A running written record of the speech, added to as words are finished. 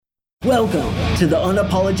Welcome to the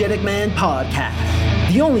Unapologetic Man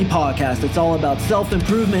Podcast, the only podcast that's all about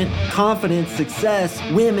self-improvement, confidence, success,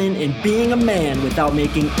 women, and being a man without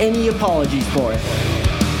making any apologies for it.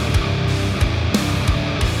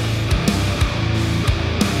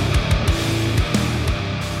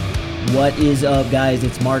 What is up, guys?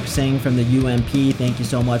 It's Mark Singh from the UMP. Thank you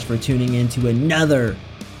so much for tuning in to another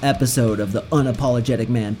episode of the Unapologetic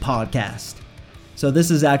Man Podcast. So this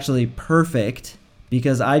is actually perfect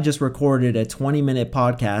because I just recorded a 20-minute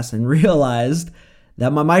podcast and realized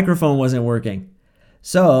that my microphone wasn't working.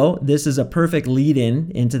 So this is a perfect lead-in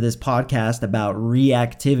into this podcast about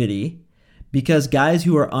reactivity, because guys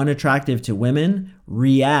who are unattractive to women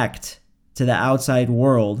react to the outside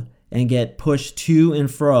world and get pushed to and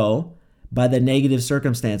fro by the negative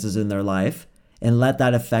circumstances in their life and let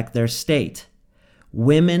that affect their state.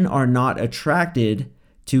 Women are not attracted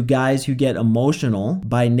to guys who get emotional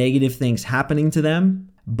by negative things happening to them,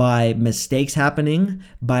 by mistakes happening,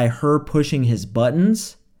 by her pushing his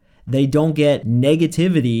buttons. They don't get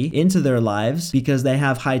negativity into their lives because they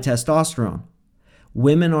have high testosterone.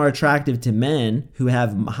 Women are attractive to men who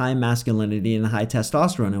have high masculinity and high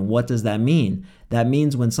testosterone. And what does that mean? That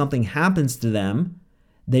means when something happens to them,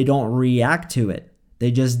 they don't react to it.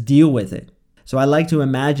 They just deal with it. So I like to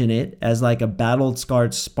imagine it as like a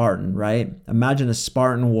battle-scarred Spartan, right? Imagine a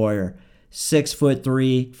Spartan warrior,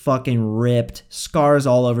 6'3", fucking ripped, scars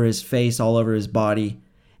all over his face, all over his body.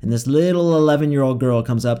 And this little 11-year-old girl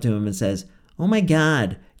comes up to him and says, "Oh my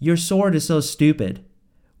God, your sword is so stupid."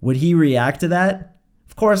 Would he react to that?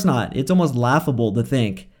 Of course not. It's almost laughable to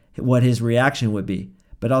think what his reaction would be.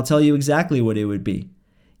 But I'll tell you exactly what it would be.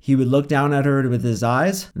 He would look down at her with his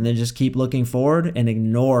eyes and then just keep looking forward and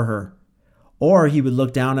ignore her. Or he would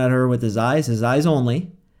look down at her with his eyes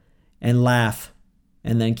only, and laugh,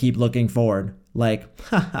 and then keep looking forward like,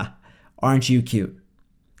 haha, aren't you cute?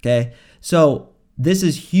 Okay, so this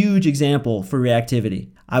is huge example for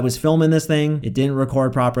reactivity. I was filming this thing, it didn't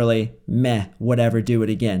record properly, meh, whatever, do it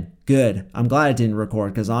again. Good, I'm glad it didn't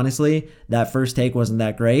record, because honestly, that first take wasn't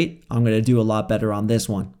that great. I'm going to do a lot better on this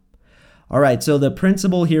one. All right, so the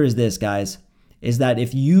principle here is this, guys, is that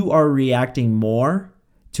if you are reacting more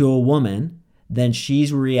to a woman then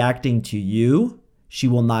she's reacting to you, she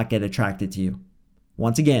will not get attracted to you.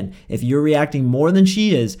 Once again, if you're reacting more than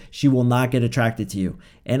she is, she will not get attracted to you.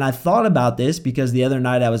 And I thought about this because the other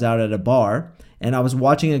night I was out at a bar and I was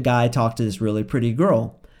watching a guy talk to this really pretty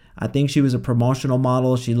girl. I think she was a promotional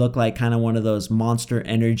model. She looked like kind of one of those Monster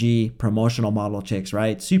Energy promotional model chicks,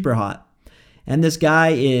 right? Super hot. And this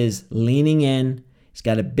guy is leaning in. He's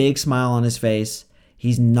got a big smile on his face.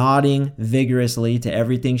 He's nodding vigorously to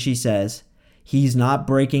everything she says. He's not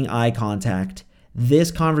breaking eye contact.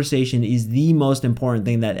 This conversation is the most important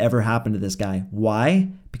thing that ever happened to this guy. Why?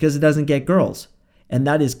 Because it doesn't get girls. And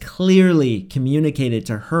that is clearly communicated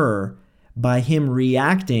to her by him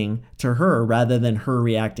reacting to her rather than her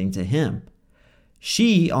reacting to him.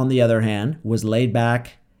 She, on the other hand, was laid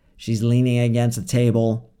back. She's leaning against a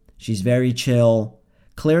table. She's very chill.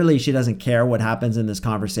 Clearly, she doesn't care what happens in this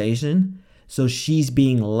conversation. So she's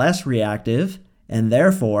being less reactive. And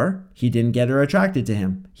therefore, he didn't get her attracted to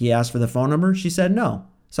him. He asked for the phone number. She said, "No,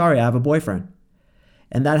 sorry, I have a boyfriend."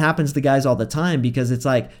 And that happens to guys all the time because it's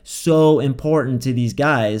like so important to these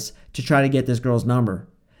guys to try to get this girl's number.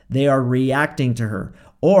 They are reacting to her,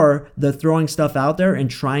 or they're throwing stuff out there and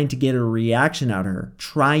trying to get a reaction out of her.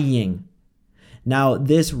 Trying. Now,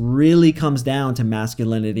 this really comes down to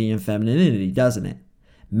masculinity and femininity, doesn't it?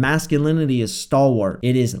 Masculinity is stalwart.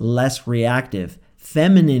 It is less reactive.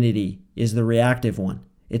 Femininity is the reactive one.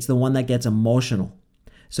 It's the one that gets emotional.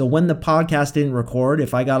 So when the podcast didn't record,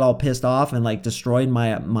 if I got all pissed off and like destroyed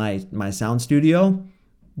my sound studio,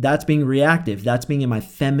 that's being reactive. That's being in my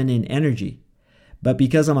feminine energy. But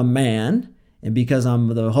because I'm a man and because I'm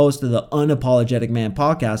the host of the Unapologetic Man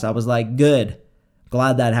Podcast, I was like, good.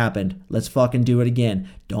 Glad that happened. Let's fucking do it again.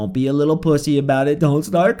 Don't be a little pussy about it. Don't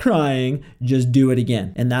start crying. Just do it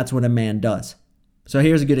again. And that's what a man does. So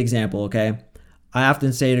here's a good example, okay? I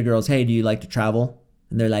often say to girls, "Hey, do you like to travel?"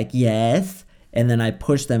 And they're like, "Yes." And then I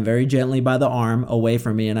push them very gently by the arm away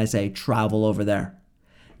from me and I say, "Travel over there."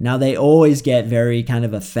 Now they always get very kind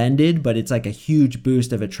of offended, but it's like a huge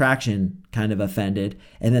boost of attraction kind of offended.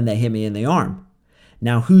 And then they hit me in the arm.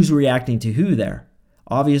 Now who's reacting to who there?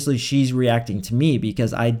 Obviously she's reacting to me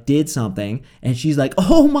because I did something and she's like,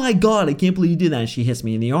 "Oh my God, I can't believe you did that." And she hits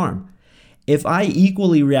me in the arm. If I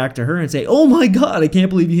equally react to her and say, "Oh my God, I can't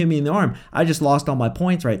believe you hit me in the arm," I just lost all my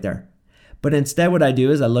points right there. But instead what I do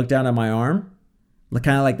is I look down at my arm,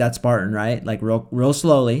 kind of like that Spartan, right? Like real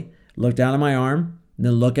slowly, look down at my arm, and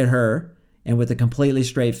then look at her, and with a completely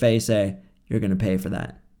straight face say, "You're going to pay for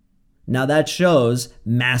that." Now that shows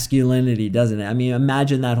masculinity, doesn't it? I mean,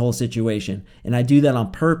 imagine that whole situation. And I do that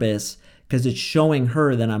on purpose because it's showing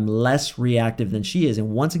her that I'm less reactive than she is. And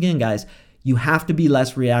once again, guys, you have to be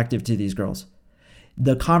less reactive to these girls.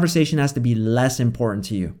 The conversation has to be less important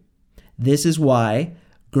to you. This is why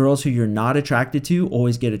girls who you're not attracted to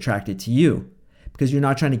always get attracted to you, because you're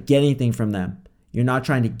not trying to get anything from them. You're not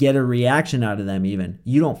trying to get a reaction out of them even.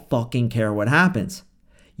 You don't fucking care what happens.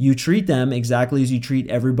 You treat them exactly as you treat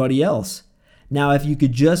everybody else. Now, if you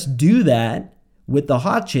could just do that with the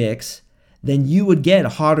hot chicks, then you would get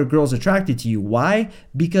hotter girls attracted to you. Why?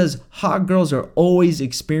 Because hot girls are always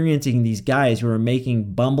experiencing these guys who are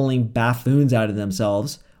making bumbling buffoons out of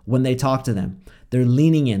themselves when they talk to them. They're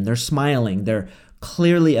leaning in, they're smiling, they're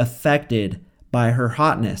clearly affected by her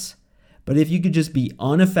hotness. But if you could just be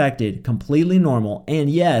unaffected, completely normal, and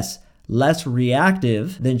yes, less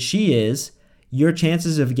reactive than she is, your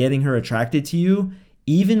chances of getting her attracted to you,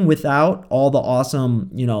 even without all the awesome,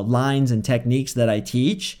 lines and techniques that I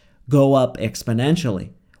teach, go up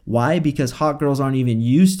exponentially. Why? Because hot girls aren't even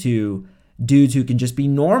used to dudes who can just be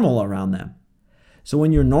normal around them. So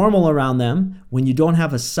when you're normal around them, when you don't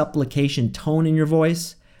have a supplication tone in your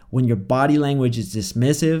voice, when your body language is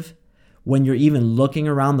dismissive, when you're even looking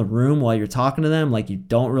around the room while you're talking to them like you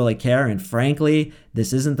don't really care, and frankly,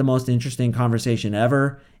 this isn't the most interesting conversation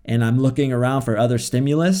ever, and I'm looking around for other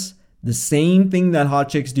stimulus, the same thing that hot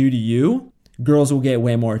chicks do to you, girls will get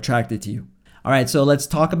way more attracted to you. All right, so let's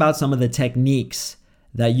talk about some of the techniques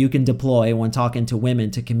that you can deploy when talking to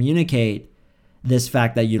women to communicate this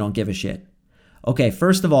fact that you don't give a shit. Okay,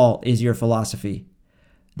 first of all is your philosophy.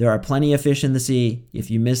 There are plenty of fish in the sea. If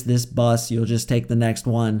you miss this bus, you'll just take the next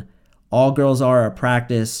one. All girls are a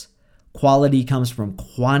practice. Quality comes from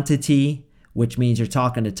quantity, which means you're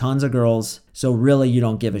talking to tons of girls. So really, you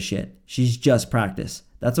don't give a shit. She's just practice.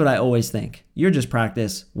 That's what I always think. You're just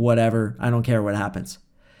practice, whatever. I don't care what happens.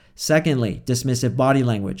 Secondly, dismissive body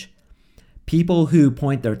language. People who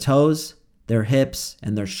point their toes, their hips,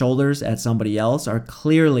 and their shoulders at somebody else are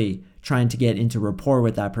clearly trying to get into rapport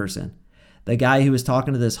with that person. The guy who was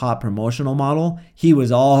talking to this hot promotional model, he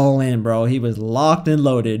was all in, bro. He was locked and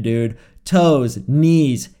loaded, dude. Toes,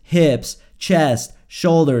 knees, hips, chest,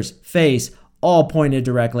 shoulders, face, all pointed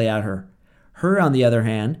directly at her. Her, on the other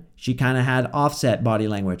hand, she kind of had offset body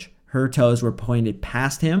language. Her toes were pointed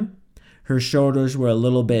past him. Her shoulders were a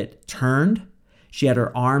little bit turned. She had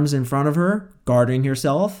her arms in front of her, guarding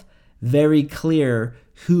herself. Very clear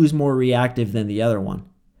who's more reactive than the other one.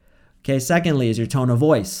 Okay, secondly is your tone of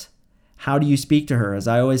voice. How do you speak to her? As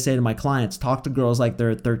I always say to my clients, talk to girls like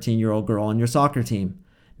they're a 13-year-old girl on your soccer team.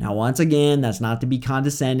 Now, once again, that's not to be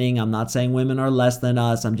condescending. I'm not saying women are less than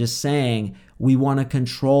us. I'm just saying we want to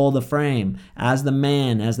control the frame. As the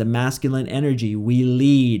man, as the masculine energy, we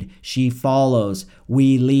lead, she follows.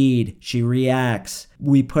 We lead, she reacts.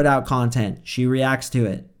 We put out content, she reacts to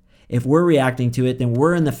it. If we're reacting to it, then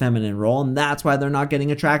we're in the feminine role, and that's why they're not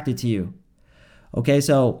getting attracted to you. Okay,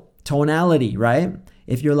 so tonality, right?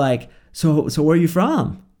 If you're like, so where are you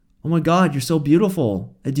from? Oh my God, you're so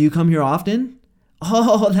beautiful. Do you come here often?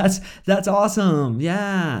 Oh, that's awesome.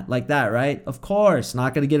 Yeah, like that, right? Of course,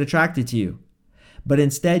 not going to get attracted to you. But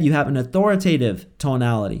instead, you have an authoritative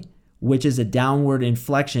tonality, which is a downward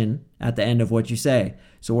inflection at the end of what you say.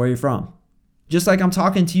 So where are you from? Just like I'm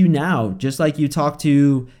talking to you now, just like you talk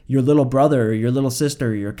to your little brother or your little sister,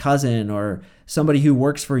 or your cousin, or somebody who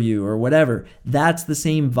works for you or whatever. That's the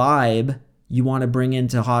same vibe you want to bring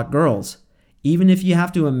into hot girls. Even if you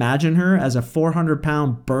have to imagine her as a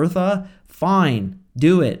 400-pound Bertha, fine,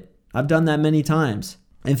 do it. I've done that many times.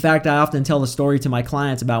 In fact, I often tell the story to my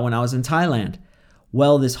clients about when I was in Thailand.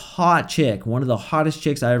 Well, this hot chick, one of the hottest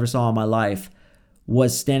chicks I ever saw in my life,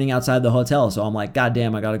 was standing outside the hotel. So I'm like, God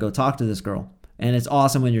damn, I got to go talk to this girl. And it's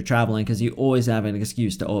awesome when you're traveling because you always have an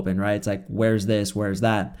excuse to open, right? It's like, where's this? Where's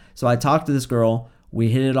that? So I talked to this girl. We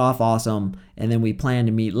hit it off awesome. And then we planned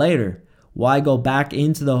to meet later. Well, I go back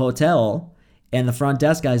into the hotel and the front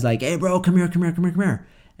desk guy's like, hey, bro, come here.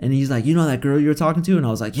 And he's like, you know that girl you were talking to? And I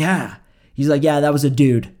was like, yeah. He's like, yeah, that was a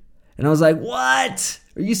dude. And I was like, what?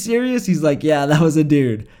 Are you serious? He's like, yeah, that was a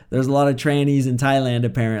dude. There's a lot of trannies in Thailand,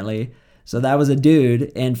 apparently. So that was a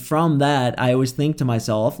dude. And from that, I always think to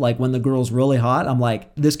myself, like when the girl's really hot, I'm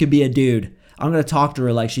like, this could be a dude. I'm going to talk to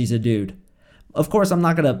her like she's a dude. Of course, I'm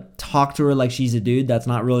not going to talk to her like she's a dude. That's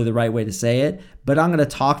not really the right way to say it. But I'm going to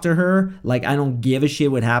talk to her like I don't give a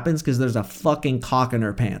shit what happens because there's a fucking cock in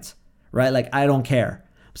her pants, right? Like I don't care.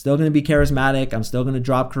 I'm still going to be charismatic. I'm still going to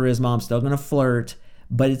drop charisma. I'm still going to flirt.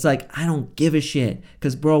 But it's like, I don't give a shit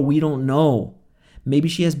because, bro, we don't know. Maybe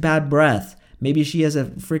she has bad breath. Maybe she has a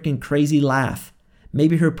freaking crazy laugh.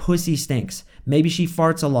 Maybe her pussy stinks. Maybe she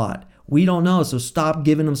farts a lot. We don't know. So stop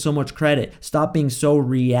giving them so much credit. Stop being so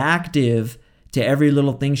reactive to every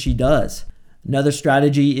little thing she does. Another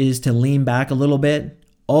strategy is to lean back a little bit.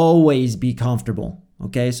 Always be comfortable.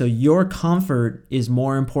 Okay, so your comfort is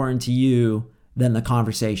more important to you than the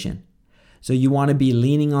conversation. So you want to be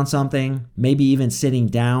leaning on something, maybe even sitting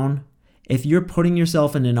down. If you're putting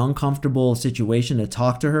yourself in an uncomfortable situation to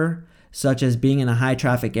talk to her, such as being in a high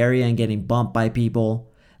traffic area and getting bumped by people,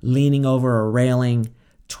 leaning over a railing,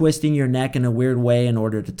 twisting your neck in a weird way in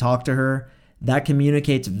order to talk to her, that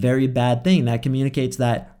communicates a very bad thing. That communicates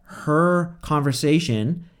that her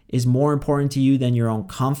conversation is more important to you than your own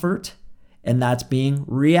comfort. And that's being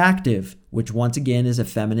reactive, which once again is a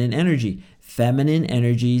feminine energy. Feminine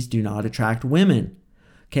energies do not attract women.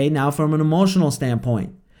 Okay, now from an emotional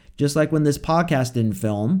standpoint, just like when this podcast didn't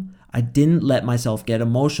film, I didn't let myself get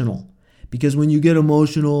emotional. Because when you get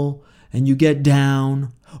emotional and you get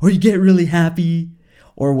down or you get really happy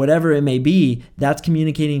or whatever it may be, that's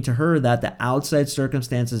communicating to her that the outside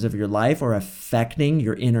circumstances of your life are affecting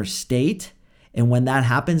your inner state. And when that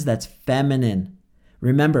happens, that's feminine.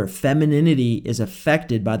 Remember, femininity is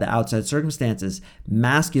affected by the outside circumstances.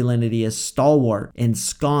 Masculinity is stalwart,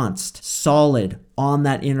 ensconced, solid on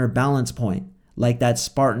that inner balance point, like that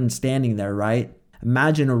Spartan standing there, right?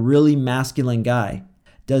 Imagine a really masculine guy.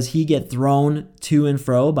 Does he get thrown to and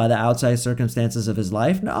fro by the outside circumstances of his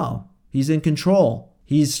life? No, he's in control.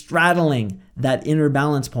 He's straddling that inner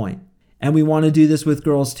balance point. And we want to do this with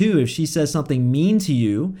girls too. If she says something mean to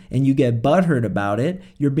you and you get butthurt about it,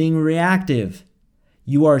 you're being reactive.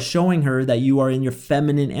 You are showing her that you are in your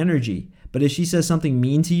feminine energy. But if she says something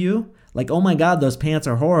mean to you, like, oh my God, those pants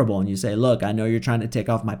are horrible. And you say, look, I know you're trying to take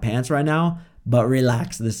off my pants right now, but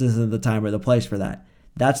relax. This isn't the time or the place for that.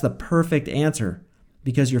 That's the perfect answer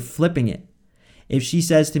because you're flipping it. If she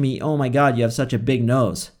says to me, oh my God, you have such a big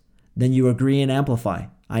nose, then you agree and amplify.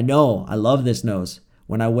 I know, I love this nose.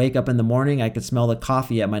 When I wake up in the morning, I could smell the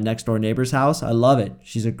coffee at my next door neighbor's house. I love it.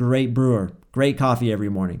 She's a great brewer, great coffee every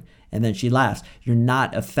morning. And then she laughs. You're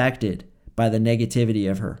not affected by the negativity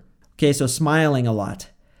of her. Okay, so smiling a lot.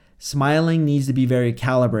 Smiling needs to be very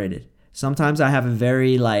calibrated. Sometimes I have a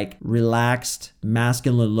very relaxed,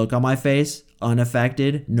 masculine look on my face,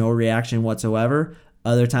 unaffected, no reaction whatsoever.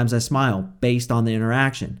 Other times I smile based on the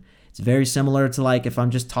interaction. It's very similar to if I'm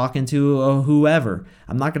just talking to whoever.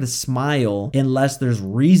 I'm not going to smile unless there's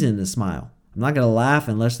reason to smile. I'm not going to laugh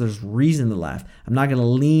unless there's reason to laugh. I'm not going to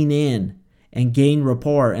lean in and gain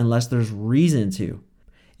rapport unless there's reason to.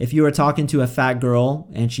 If you were talking to a fat girl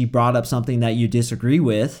and she brought up something that you disagree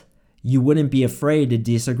with, you wouldn't be afraid to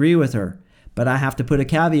disagree with her. But I have to put a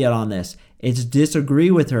caveat on this. It's disagree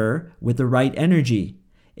with her with the right energy.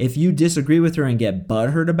 If you disagree with her and get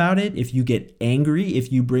butthurt about it, if you get angry,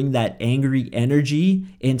 if you bring that angry energy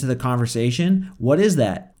into the conversation, what is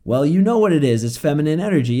that? Well, you know what it is. It's feminine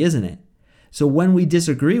energy, isn't it? So when we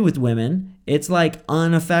disagree with women, it's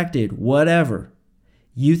unaffected, whatever.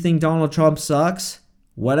 You think Donald Trump sucks?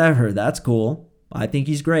 Whatever, that's cool. I think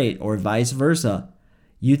he's great, or vice versa.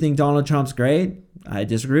 You think Donald Trump's great? I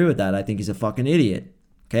disagree with that. I think he's a fucking idiot.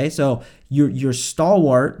 Okay, so you're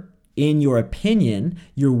stalwart in your opinion.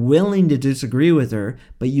 You're willing to disagree with her,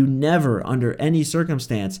 but you never, under any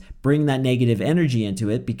circumstance, bring that negative energy into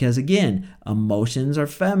it because, again, emotions are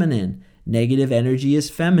feminine. Negative energy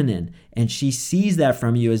is feminine, and she sees that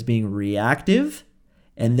from you as being reactive,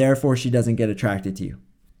 and therefore she doesn't get attracted to you.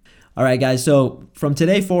 All right, guys, so from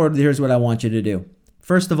today forward, here's what I want you to do.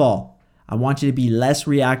 First of all, I want you to be less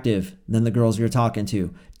reactive than the girls you're talking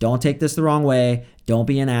to. Don't take this the wrong way. Don't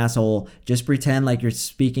be an asshole. Just pretend like you're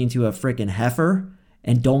speaking to a freaking heifer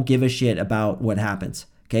and don't give a shit about what happens.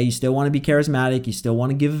 Okay, you still want to be charismatic. You still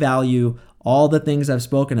want to give value. All the things I've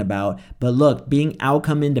spoken about. But look, being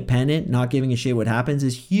outcome independent, not giving a shit what happens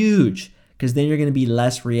is huge because then you're going to be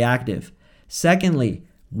less reactive. Secondly,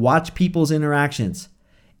 watch people's interactions.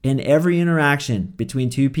 In every interaction between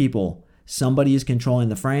two people, somebody is controlling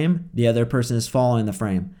the frame, the other person is following the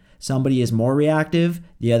frame. Somebody is more reactive,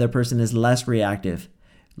 the other person is less reactive.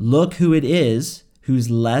 Look who it is who's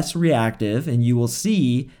less reactive, and you will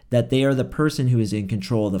see that they are the person who is in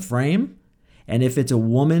control of the frame. And if it's a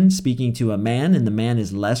woman speaking to a man and the man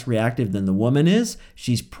is less reactive than the woman is,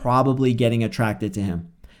 she's probably getting attracted to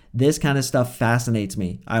him. This kind of stuff fascinates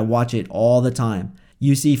me. I watch it all the time.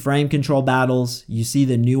 You see frame control battles, you see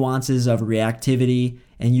the nuances of reactivity,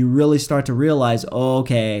 and you really start to realize,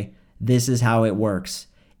 okay, this is how it works.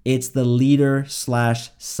 It's the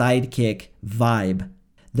leader/sidekick vibe.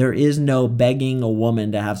 There is no begging a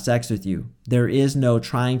woman to have sex with you. There is no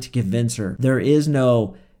trying to convince her. There is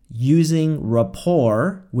no using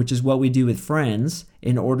rapport, which is what we do with friends,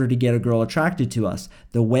 in order to get a girl attracted to us.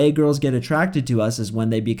 The way girls get attracted to us is when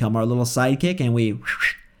they become our little sidekick and we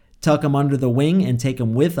tuck them under the wing and take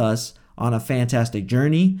them with us on a fantastic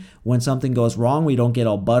journey. When something goes wrong, we don't get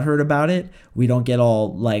all butthurt about it. We don't get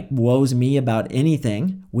all like woe's me about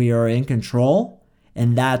anything. We are in control,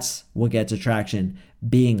 and that's what gets attraction.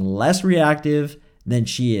 Being less reactive than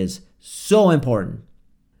she is. So important.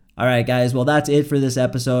 All right, guys. Well, that's it for this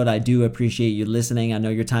episode. I do appreciate you listening. I know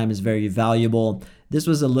your time is very valuable. This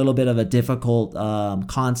was a little bit of a difficult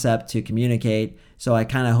concept to communicate, so I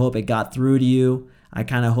kind of hope it got through to you. I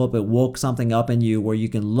kind of hope it woke something up in you where you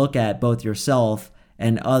can look at both yourself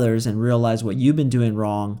and others and realize what you've been doing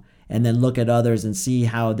wrong, and then look at others and see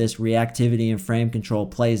how this reactivity and frame control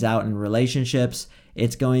plays out in relationships.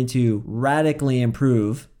 It's going to radically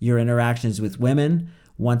improve your interactions with women.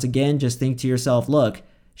 Once again, just think to yourself, look,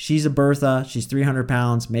 she's a Bertha, she's 300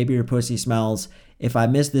 pounds, maybe her pussy smells. If I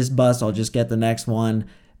miss this bus, I'll just get the next one.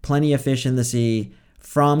 Plenty of fish in the sea.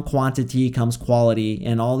 From quantity comes quality,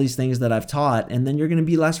 and all these things that I've taught, and then you're going to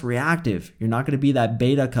be less reactive. You're not going to be that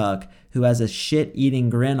beta cuck who has a shit-eating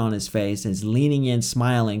grin on his face, is leaning in,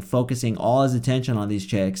 smiling, focusing all his attention on these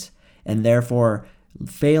chicks, and therefore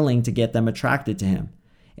failing to get them attracted to him.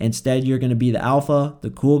 Instead, you're going to be the alpha, the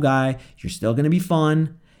cool guy. You're still going to be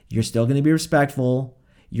fun. You're still going to be respectful.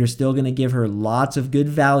 You're still going to give her lots of good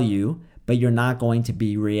value, but you're not going to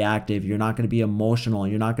be reactive. You're not going to be emotional.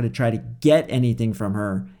 You're not going to try to get anything from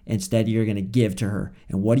her. Instead, you're going to give to her.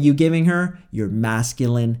 And what are you giving her? Your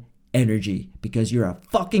masculine energy, because you're a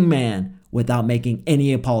fucking man without making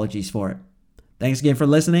any apologies for it. Thanks again for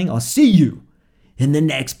listening. I'll see you in the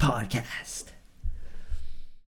next podcast.